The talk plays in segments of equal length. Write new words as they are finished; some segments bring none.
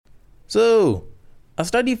So, a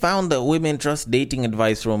study found that women trust dating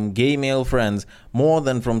advice from gay male friends more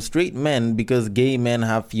than from straight men because gay men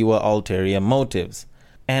have fewer ulterior motives.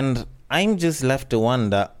 And I'm just left to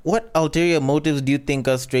wonder, what ulterior motives do you think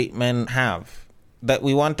us straight men have? That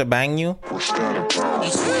we want to bang you?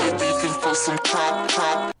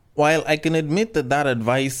 While I can admit that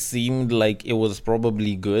advice seemed like it was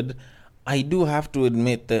probably good, I do have to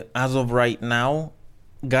admit that as of right now,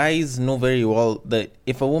 guys know very well that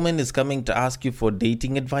if a woman is coming to ask you for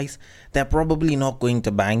dating advice, they're probably not going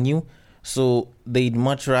to bang you. So we'd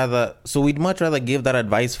much rather give that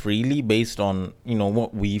advice freely based on,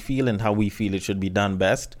 what we feel and how we feel it should be done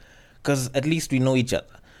best, because at least we know each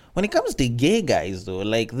other. When it comes to gay guys though,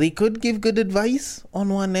 like, they could give good advice on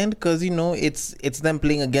one end because it's them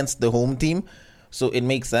playing against the home team, so it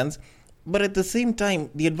makes sense. But at the same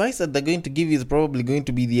time, the advice that they're going to give you is probably going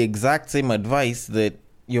to be the exact same advice that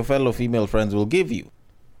your fellow female friends will give you.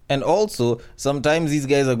 And also, sometimes these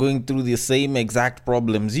guys are going through the same exact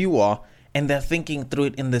problems you are, and they're thinking through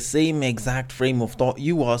it in the same exact frame of thought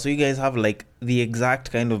you are, so you guys have like the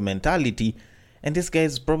exact kind of mentality, and this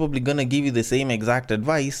guy's probably gonna give you the same exact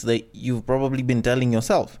advice that you've probably been telling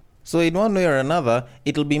yourself. So in one way or another,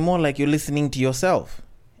 it'll be more like you're listening to yourself.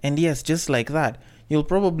 And yes, just like that, you'll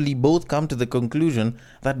probably both come to the conclusion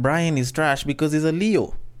that Brian is trash because he's a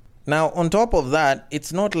Leo. Now, on top of that,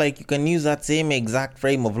 it's not like you can use that same exact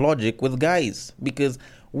frame of logic with guys, because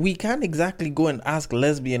we can't exactly go and ask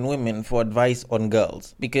lesbian women for advice on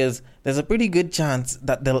girls, because there's a pretty good chance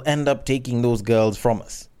that they'll end up taking those girls from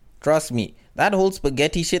us. Trust me, that whole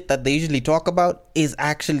spaghetti shit that they usually talk about is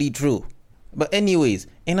actually true. But anyways,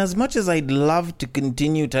 in as much as I'd love to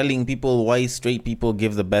continue telling people why straight people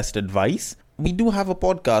give the best advice, we do have a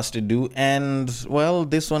podcast to do, and, well,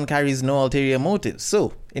 this one carries no ulterior motives.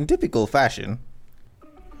 So, in typical fashion,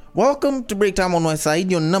 welcome to Break Time on My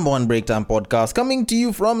Side, your number one breakdown podcast, coming to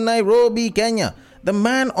you from Nairobi, Kenya. The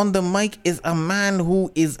man on the mic is a man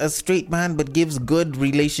who is a straight man but gives good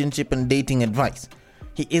relationship and dating advice.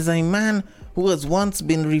 He is a man who has once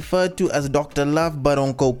been referred to as Dr. Love but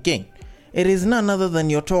on cocaine. It is none other than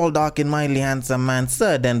your tall, dark and mildly handsome man,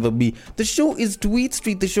 Sir Denver B. The show is Tweet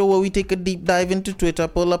Street, the show where we take a deep dive into Twitter,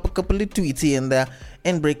 pull up a couple of tweets here and there,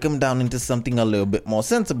 and break them down into something a little bit more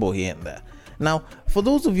sensible here and there. Now, for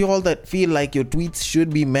those of you all that feel like your tweets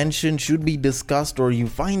should be mentioned, should be discussed, or you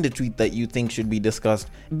find a tweet that you think should be discussed,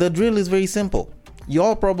 the drill is very simple. You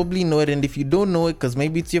all probably know it, and if you don't know it because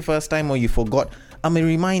maybe it's your first time or you forgot, I'm going to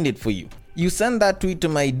remind it for you. You send that tweet to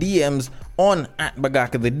my DMs on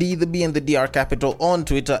 @Bagaka, the D, the B and the D are capital on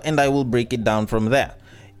Twitter, and I will break it down from there.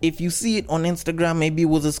 If you see it on Instagram, maybe it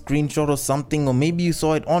was a screenshot or something, or maybe you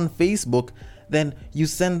saw it on Facebook, then you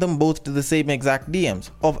send them both to the same exact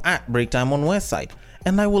DMs of @Breaktime on Westside,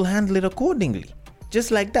 and I will handle it accordingly.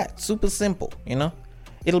 Just like that, super simple,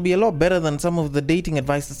 It'll be a lot better than some of the dating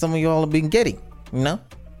advice that some of y'all have been getting,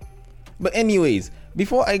 But anyways,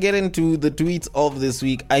 before I get into the tweets of this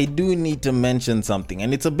week, I do need to mention something,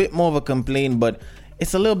 and it's a bit more of a complaint, but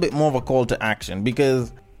it's a little bit more of a call to action,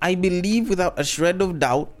 because I believe without a shred of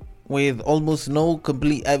doubt, with almost no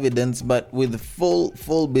complete evidence, but with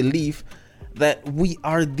full belief, that we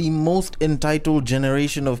are the most entitled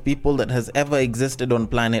generation of people that has ever existed on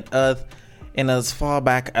planet Earth, and as far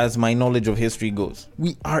back as my knowledge of history goes.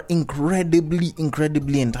 We are incredibly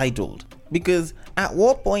entitled. Because at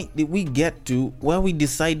what point did we get to where we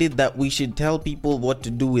decided that we should tell people what to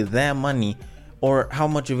do with their money, or how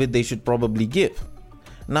much of it they should probably give?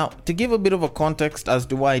 Now, to give a bit of a context as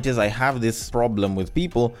to why it is I have this problem with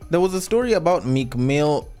people, there was a story about Meek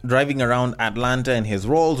Mill driving around Atlanta in his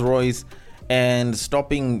Rolls Royce and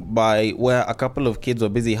stopping by where a couple of kids were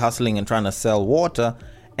busy hustling and trying to sell water,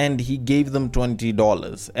 and he gave them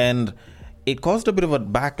 $20. And it caused a bit of a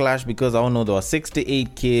backlash because, I don't know, there were 6 to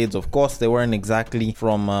 8 kids. Of course, they weren't exactly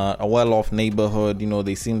from a well-off neighborhood.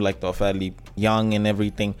 They seemed like they were fairly young and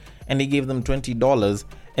everything. And he gave them $20,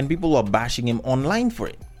 and people were bashing him online for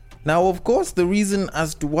it. Now, of course, the reason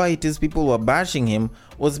as to why it is people were bashing him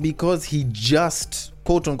was because he just,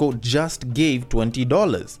 quote-unquote, just gave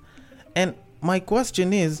 $20. And my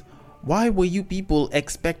question is, why were you people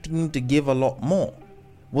expecting him to give a lot more?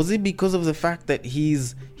 Was it because of the fact that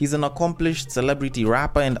he's an accomplished celebrity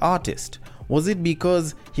rapper and artist? Was it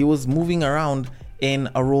because he was moving around in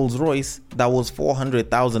a Rolls Royce that was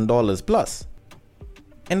 $400,000 plus?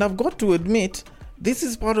 And I've got to admit, this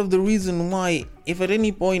is part of the reason why, if at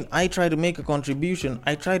any point I try to make a contribution,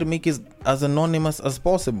 I try to make it as anonymous as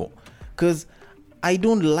possible. Because I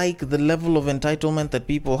don't like the level of entitlement that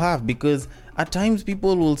people have, because at times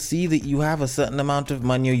people will see that you have a certain amount of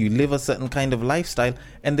money or you live a certain kind of lifestyle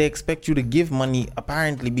and they expect you to give money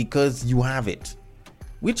apparently because you have it,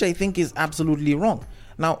 which I think is absolutely wrong.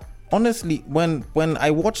 Now, honestly, when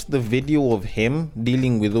I watched the video of him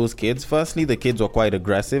dealing with those kids, firstly, the kids were quite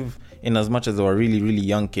aggressive in as much as they were really, really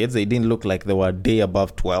young kids. They didn't look like they were a day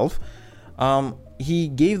above 12. He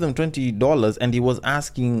gave them $20 and he was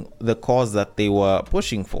asking the cause that they were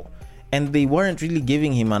pushing for. And they weren't really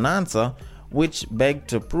giving him an answer, which begged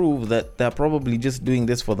to prove that they're probably just doing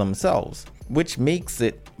this for themselves, which makes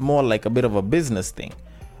it more like a bit of a business thing.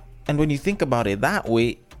 And when you think about it that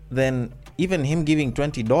way, then even him giving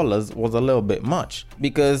 $20 was a little bit much,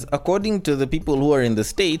 because according to the people who are in the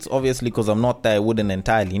States, obviously because I'm not there, I wouldn't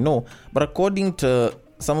entirely know, but according to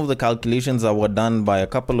some of the calculations that were done by a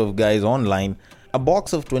couple of guys online, a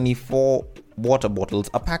box of 24 water bottles,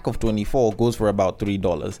 a pack of 24, goes for about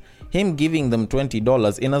 $3. Him giving them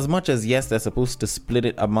 $20, in as much as yes, they're supposed to split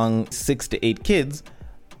it among 6 to 8 kids,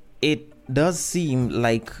 it does seem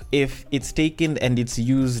like if it's taken and it's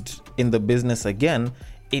used in the business again,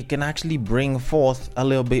 it can actually bring forth a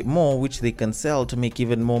little bit more, which they can sell to make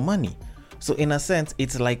even more money. So in a sense,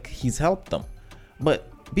 it's like he's helped them. But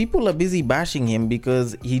people are busy bashing him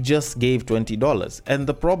because he just gave $20. And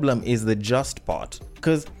the problem is the just part.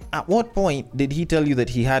 Because at what point did he tell you that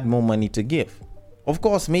he had more money to give? Of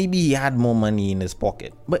course, maybe he had more money in his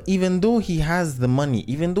pocket. But even though he has the money,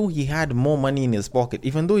 even though he had more money in his pocket,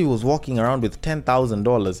 even though he was walking around with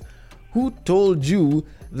 $10,000, who told you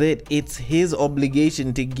that it's his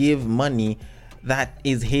obligation to give money that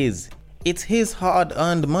is his? It's his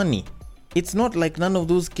hard-earned money. It's not like none of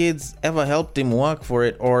those kids ever helped him work for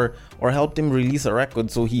it or helped him release a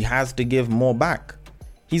record, so he has to give more back.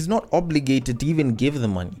 He's not obligated to even give the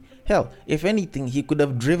money. Hell, if anything, he could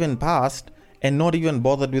have driven past and not even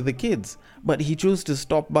bothered with the kids. But he chose to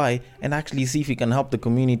stop by and actually see if he can help the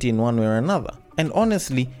community in one way or another. And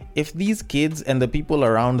honestly, if these kids and the people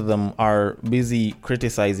around them are busy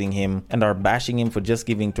criticizing him and are bashing him for just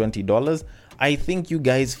giving $20, I think you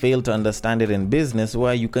guys fail to understand it in business,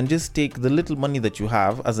 where you can just take the little money that you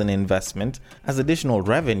have as an investment, as additional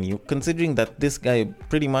revenue, considering that this guy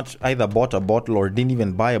pretty much either bought a bottle or didn't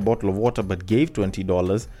even buy a bottle of water but gave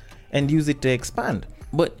 $20, and use it to expand.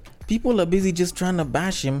 But people are busy just trying to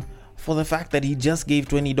bash him for the fact that he just gave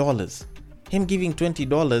 $20. Him giving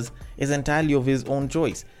 $20 is entirely of his own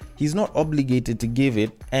choice. He's not obligated to give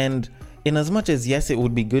it, and in as much as yes, it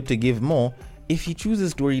would be good to give more, if he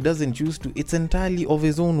chooses to or he doesn't choose to, it's entirely of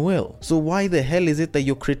his own will. So why the hell is it that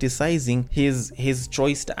you're criticizing his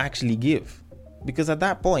choice to actually give? Because at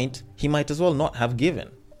that point, he might as well not have given.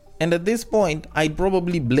 And at this point, I'd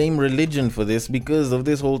probably blame religion for this, because of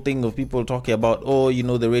this whole thing of people talking about, oh, you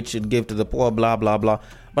know, the rich should give to the poor, blah, blah, blah.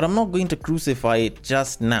 But I'm not going to crucify it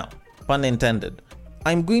just now, pun intended.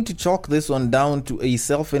 I'm going to chalk this one down to a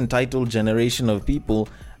self-entitled generation of people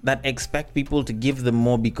that expect people to give them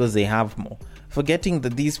more because they have more, forgetting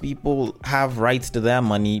that these people have rights to their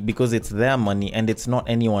money because it's their money and it's not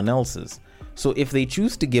anyone else's. So if they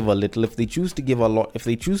choose to give a little, if they choose to give a lot, if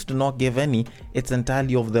they choose to not give any, it's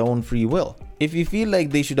entirely of their own free will. If you feel like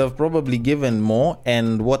they should have probably given more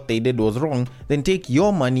and what they did was wrong, then take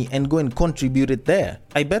your money and go and contribute it there.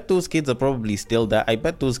 I bet those kids are probably still there. I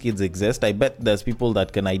bet those kids exist. I bet there's people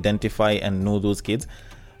that can identify and know those kids.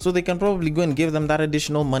 So they can probably go and give them that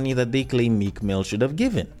additional money that they claim Meek Mill should have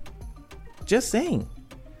given. Just saying.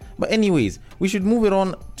 But anyways, we should move it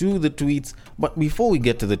on to the tweets. But before we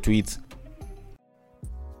get to the tweets,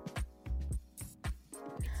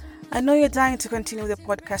 I know you're dying to continue the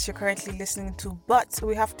podcast you're currently listening to, but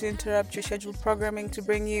we have to interrupt your scheduled programming to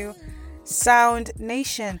bring you Sound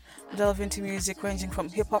Nation. We delve into music ranging from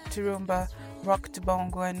hip-hop to rumba, rock to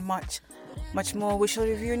bongo, and much more. We shall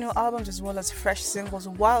review new albums as well as fresh singles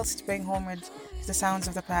whilst paying homage to the sounds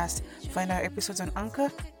of the past. Find our episodes on Anchor,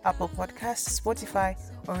 Apple Podcasts, Spotify,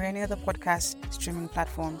 or any other podcast streaming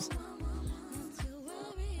platforms.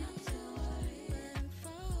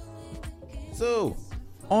 So,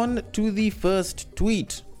 on to the first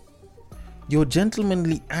tweet. Your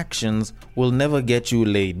gentlemanly actions will never get you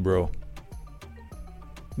laid, bro.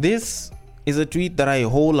 This is a tweet that I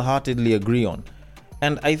wholeheartedly agree on.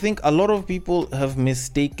 And I think a lot of people have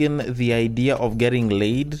mistaken the idea of getting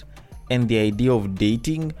laid and the idea of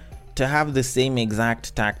dating to have the same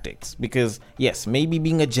exact tactics. Because yes, maybe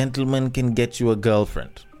being a gentleman can get you a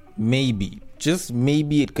girlfriend. Maybe. Just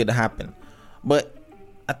maybe it could happen. But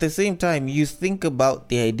at the same time, you think about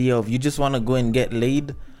the idea of you just want to go and get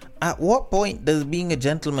laid. At what point does being a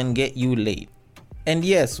gentleman get you laid? And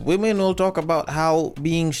yes, women will talk about how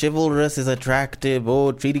being chivalrous is attractive,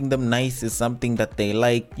 or treating them nice is something that they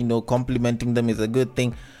like, complimenting them is a good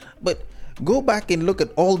thing. But go back and look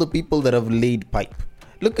at all the people that have laid pipe.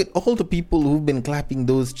 Look at all the people who've been clapping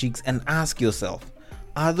those cheeks and ask yourself,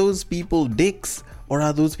 are those people dicks or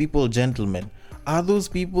are those people gentlemen? Are those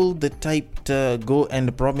people the type to go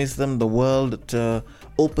and promise them the world, to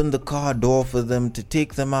open the car door for them, to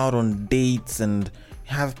take them out on dates and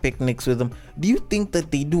have picnics with them? Do you think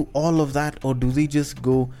that they do all of that, or do they just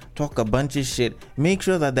go talk a bunch of shit, make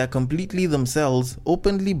sure that they're completely themselves,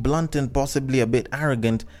 openly blunt and possibly a bit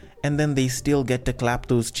arrogant, and then they still get to clap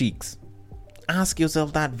those cheeks? Ask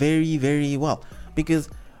yourself that very, very well, because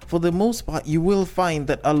for the most part you will find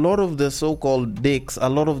that a lot of the so-called dicks, a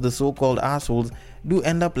lot of the so-called assholes do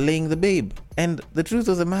end up laying the babe. And the truth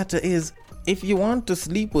of the matter is, if you want to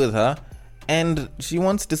sleep with her and she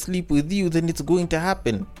wants to sleep with you, then it's going to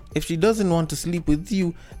happen. If she doesn't want to sleep with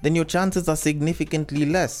you, then your chances are significantly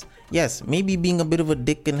less. Yes, maybe being a bit of a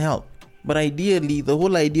dick can help, but ideally the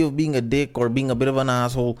whole idea of being a dick or being a bit of an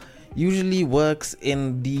asshole usually works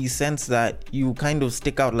in the sense that you kind of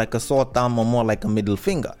stick out like a sore thumb, or more like a middle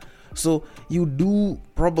finger. So you do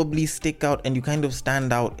probably stick out and you kind of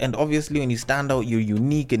stand out, and obviously when you stand out you're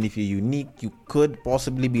unique, and if you're unique you could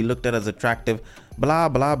possibly be looked at as attractive, blah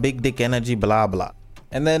blah, big dick energy, blah blah,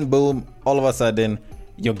 and then boom, all of a sudden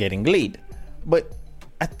you're getting laid. But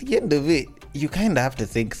at the end of it, you kind of have to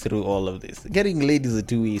think through all of this. Getting laid is a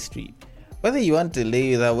two-way street. Whether you want to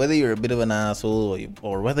lay with her, whether you're a bit of an asshole,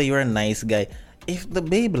 or whether you're a nice guy, if the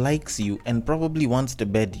babe likes you and probably wants to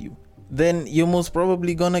bed you, then you're most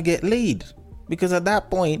probably gonna get laid. Because at that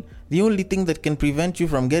point, the only thing that can prevent you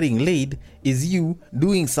from getting laid is you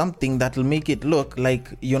doing something that'll make it look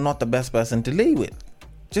like you're not the best person to lay with.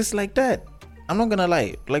 Just like that. I'm not gonna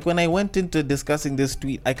lie, like when I went into discussing this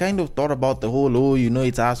tweet, I kind of thought about the whole,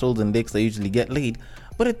 it's assholes and dicks that usually get laid.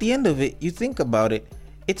 But at the end of it, you think about it,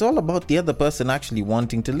 it's all about the other person actually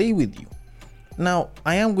wanting to lay with you. Now,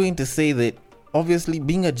 I am going to say that obviously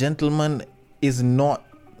being a gentleman is not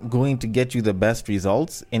going to get you the best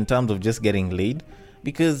results in terms of just getting laid,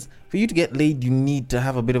 because for you to get laid you need to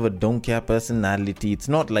have a bit of a don't care personality. It's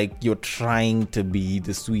not like you're trying to be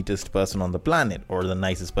the sweetest person on the planet or the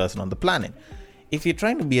nicest person on the planet. If you're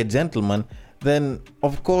trying to be a gentleman, then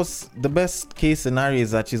of course the best case scenario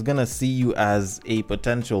is that she's gonna see you as a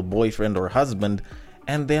potential boyfriend or husband,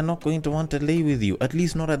 and they're not going to want to lay with you, at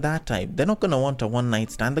least not at that time. They're not going to want a one night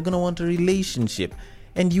stand, they're going to want a relationship,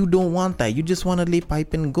 and you don't want that. You just want to lay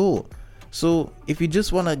pipe and go. So if you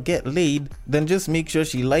just want to get laid, then just make sure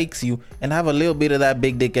she likes you and have a little bit of that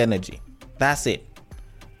big dick energy. That's it.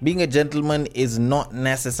 Being a gentleman is not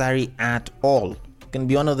necessary at all. You can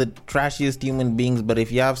be one of the trashiest human beings, but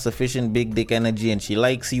if you have sufficient big dick energy and she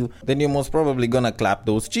likes you, then you're most probably gonna clap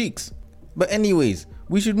those cheeks. But anyways,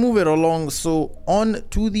 we should move it along, so on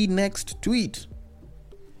to the next tweet.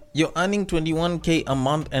 You're earning 21k a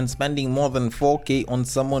month and spending more than 4k on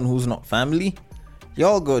someone who's not family?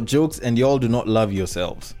 Y'all got jokes and y'all do not love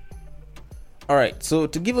yourselves. Alright, so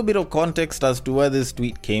to give a bit of context as to where this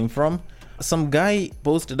tweet came from, some guy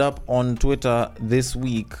posted up on Twitter this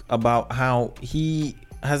week about how he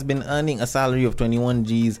has been earning a salary of 21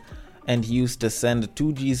 Gs and he used to send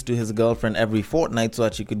 2 Gs to his girlfriend every fortnight so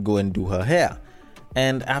that she could go and do her hair.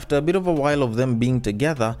 And after a bit of a while of them being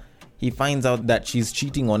together, he finds out that she's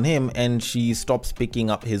cheating on him and she stops picking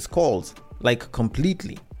up his calls, like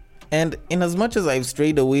completely. And in as much as I've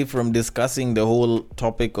strayed away from discussing the whole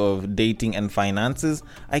topic of dating and finances,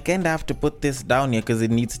 I kinda have to put this down here because it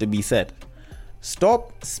needs to be said.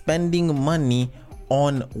 Stop spending money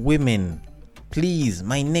on women. Please,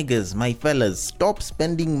 my niggas, my fellas, stop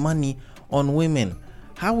spending money on women.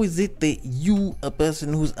 How is it that you, a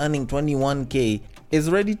person who's earning 21k, is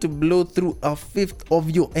ready to blow through a fifth of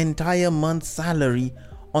your entire month's salary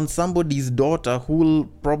on somebody's daughter who will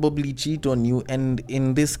probably cheat on you, and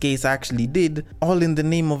in this case actually did, all in the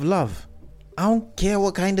name of love? I don't care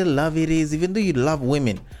what kind of love it is, even though you love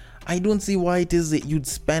women. I don't see why it is that you'd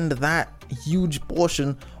spend that huge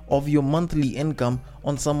portion of your monthly income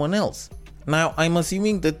on someone else. Now, I'm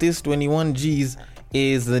assuming that this 21 Gs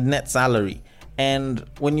is the net salary, and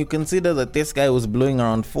when you consider that this guy was blowing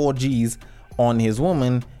around 4 Gs on his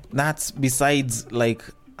woman, that's besides like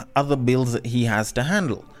other bills that he has to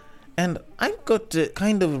handle. And I've got to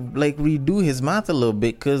kind of like redo his math a little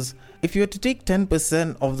bit, because if you were to take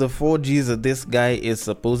 10% of the 4 Gs that this guy is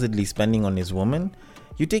supposedly spending on his woman,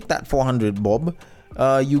 you take that 400 bob,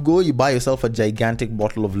 you buy yourself a gigantic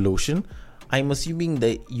bottle of lotion. I'm assuming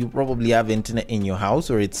that you probably have internet in your house,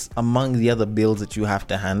 or it's among the other bills that you have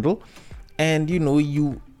to handle. And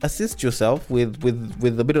you assist yourself with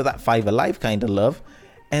a bit of that Five Alive kind of love,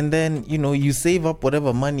 and then you save up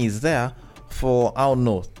whatever money is there for, I don't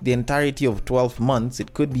know, the entirety of 12 months.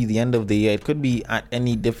 It could be the end of the year, it could be at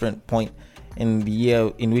any different point in the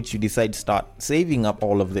year in which you decide to start saving up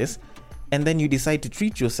all of this, and then you decide to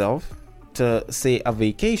treat yourself to, say, a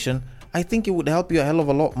vacation. I think it would help you a hell of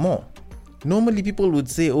a lot more. Normally people would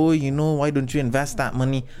say, oh, why don't you invest that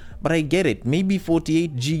money? But I get it. Maybe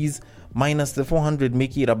 48 G's minus the 400,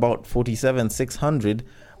 make it about 47,600,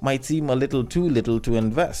 might seem a little too little to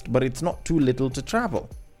invest, but it's not too little to travel.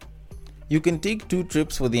 You can take 2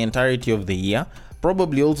 trips for the entirety of the year,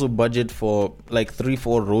 probably also budget for like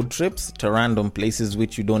 3-4 road trips to random places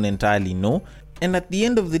which you don't entirely know. And at the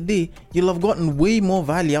end of the day, you'll have gotten way more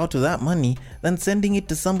value out of that money than sending it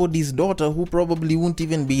to somebody's daughter who probably won't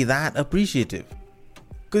even be that appreciative.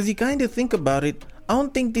 Because you kind of think about it, I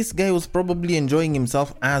don't think this guy was probably enjoying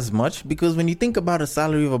himself as much, because when you think about a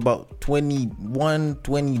salary of about 20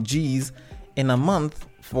 G's in a month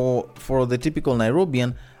for the typical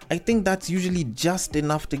Nairobian, I think that's usually just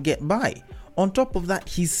enough to get by. On top of that,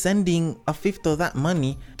 he's sending a fifth of that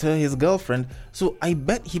money to his girlfriend, so I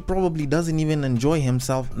bet he probably doesn't even enjoy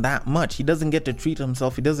himself that much. He doesn't get to treat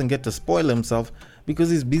himself, he doesn't get to spoil himself, because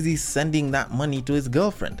he's busy sending that money to his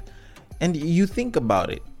girlfriend. And you think about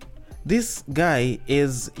it, this guy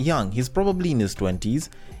is young, he's probably in his 20s,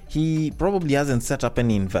 he probably hasn't set up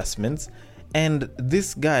any investments, and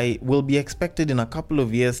this guy will be expected in a couple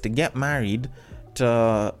of years to get married,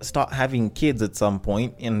 to start having kids at some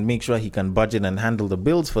point, and make sure he can budget and handle the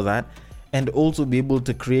bills for that, and also be able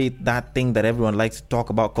to create that thing that everyone likes to talk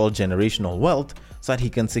about called generational wealth, so that he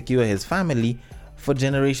can secure his family for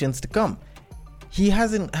generations to come. He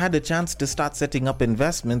hasn't had a chance to start setting up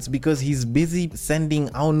investments because he's busy sending,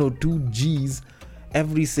 2 G's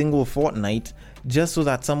every single fortnight just so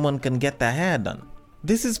that someone can get their hair done.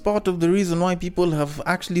 This is part of the reason why people have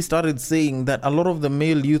actually started saying that a lot of the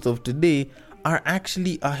male youth of today are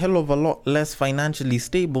actually a hell of a lot less financially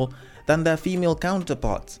stable than their female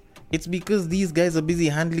counterparts. It's because these guys are busy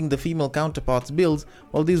handling the female counterparts' bills,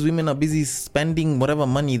 while these women are busy spending whatever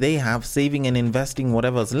money they have, saving and investing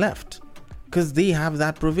whatever's left, because they have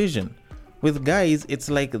that provision. With guys,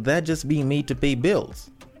 it's like they're just being made to pay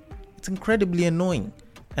bills. It's incredibly annoying,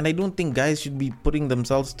 and I don't think guys should be putting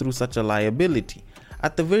themselves through such a liability.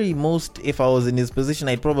 At the very most, if I was in his position,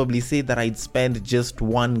 I'd probably say that I'd spend just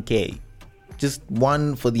 1K. Just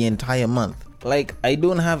one for the entire month. Like, I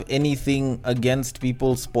don't have anything against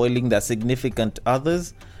people spoiling their significant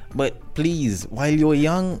others, but please, while you're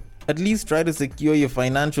young, at least try to secure your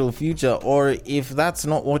financial future, or if that's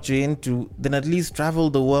not what you're into, then at least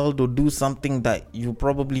travel the world or do something that you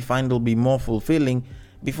probably find will be more fulfilling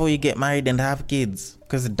before you get married and have kids.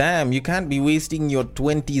 Cause damn, you can't be wasting your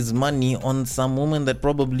 20s money on some woman that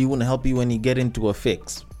probably won't help you when you get into a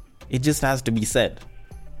fix. It just has to be said.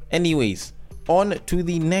 Anyways, on to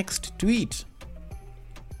the next tweet.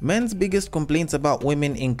 Men's biggest complaints about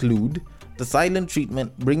women include the silent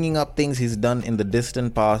treatment, bringing up things he's done in the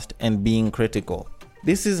distant past, and being critical.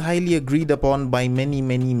 This is highly agreed upon by many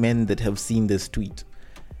men that have seen this tweet.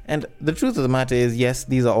 And the truth of the matter is, yes,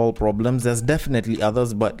 these are all problems. There's definitely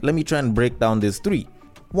others, but let me try and break down these 3.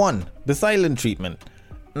 1. The silent treatment.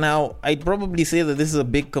 Now, I'd probably say that this is a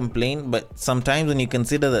big complaint, but sometimes when you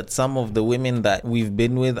consider that some of the women that we've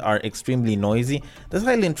been with are extremely noisy, the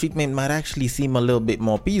silent treatment might actually seem a little bit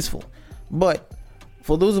more peaceful. But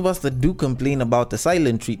for those of us that do complain about the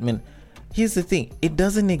silent treatment, here's the thing, it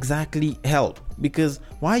doesn't exactly help, because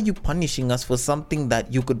why are you punishing us for something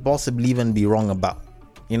that you could possibly even be wrong about?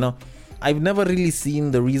 I've never really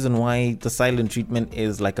seen the reason why the silent treatment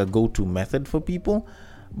is like a go-to method for people,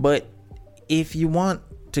 but if you want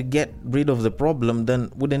to get rid of the problem, then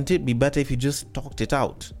wouldn't it be better if you just talked it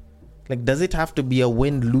out? Like, does it have to be a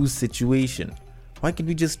win-lose situation? Why can't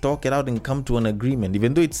we just talk it out and come to an agreement,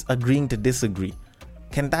 even though it's agreeing to disagree?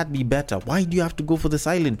 Can that be better? Why do you have to go for the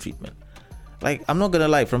silent treatment? Like, I'm not gonna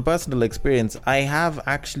lie, from personal experience, I have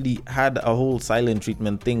actually had a whole silent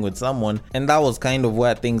treatment thing with someone, and that was kind of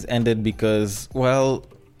where things ended because, well,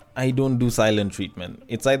 I don't do silent treatment.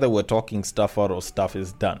 It's either we're talking stuff out or stuff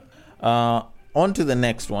is done. On to the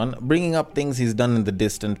next one, bringing up things he's done in the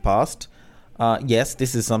distant past. Yes,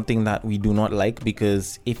 this is something that we do not like,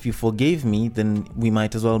 because if you forgave me, then we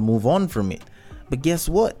might as well move on from it. But guess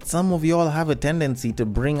what? Some of y'all have a tendency to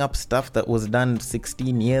bring up stuff that was done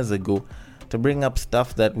 16 years ago, to bring up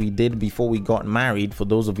stuff that we did before we got married. For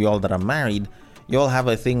those of y'all that are married, y'all have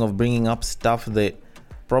a thing of bringing up stuff that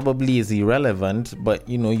probably is irrelevant, but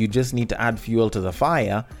you just need to add fuel to the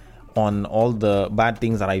fire on all the bad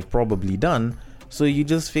things that I've probably done So you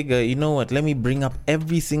just figure, you know what, let me bring up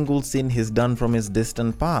every single sin he's done from his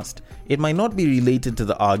distant past. It might not be related to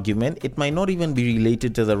the argument, it might not even be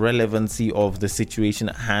related to the relevancy of the situation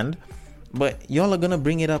at hand, but y'all are gonna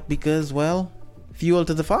bring it up because, well, fuel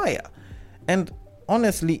to the fire. And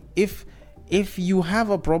honestly, if you have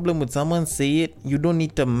a problem with someone, say it. You don't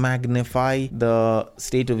need to magnify the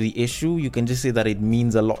state of the issue. You can just say that it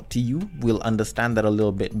means a lot to you. We'll understand that a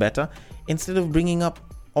little bit better, instead of bringing up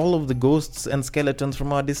all of the ghosts and skeletons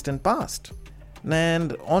from our distant past.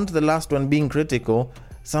 And on to the last one, being critical.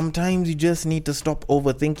 Sometimes you just need to stop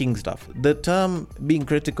overthinking stuff. The term being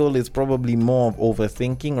critical is probably more of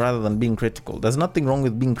overthinking rather than being critical. There's nothing wrong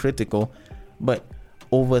with being critical, but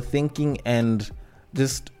overthinking and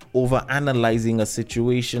just overanalyzing a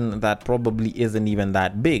situation that probably isn't even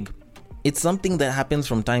that big. It's something that happens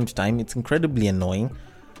from time to time. It's incredibly annoying.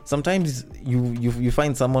 Sometimes you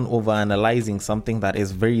find someone overanalyzing something that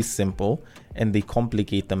is very simple, and they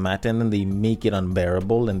complicate the matter, and then they make it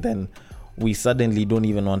unbearable, and then we suddenly don't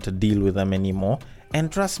even want to deal with them anymore.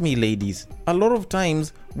 And trust me, ladies, a lot of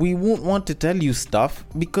times we won't want to tell you stuff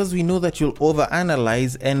because we know that you'll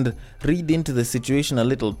overanalyze and read into the situation a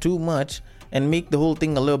little too much and make the whole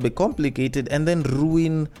thing a little bit complicated, and then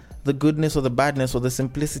ruin the goodness or the badness or the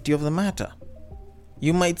simplicity of the matter.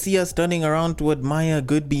 You might see us turning around to admire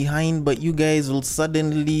good behind, but you guys will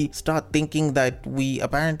suddenly start thinking that we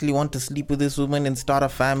apparently want to sleep with this woman and start a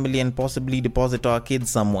family and possibly deposit our kids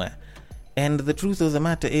somewhere. And the truth of the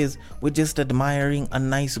matter is, we're just admiring a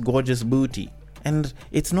nice, gorgeous booty. And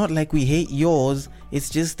it's not like we hate yours, it's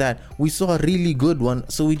just that we saw a really good one,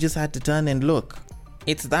 so we just had to turn and look.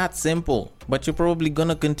 It's that simple, but you're probably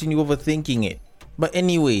gonna continue overthinking it. But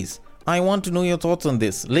anyways, I want to know your thoughts on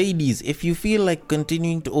this. Ladies, if you feel like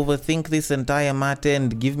continuing to overthink this entire matter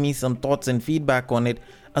and give me some thoughts and feedback on it,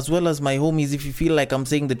 as well as my homies, if you feel like I'm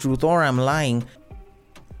saying the truth or I'm lying,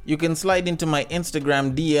 you can slide into my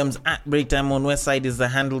Instagram DMs at Breaktime on Westside is the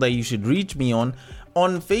handle that you should reach me on.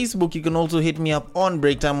 On Facebook, you can also hit me up on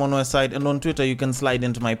Breaktime on Westside, and on Twitter, you can slide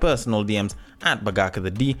into my personal DMs at Bagaka the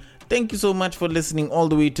D. Thank you so much for listening all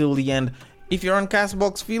the way till the end. If you're on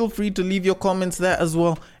Castbox, feel free to leave your comments there as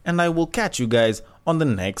well, and I will catch you guys on the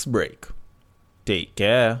next break. Take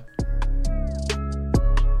care.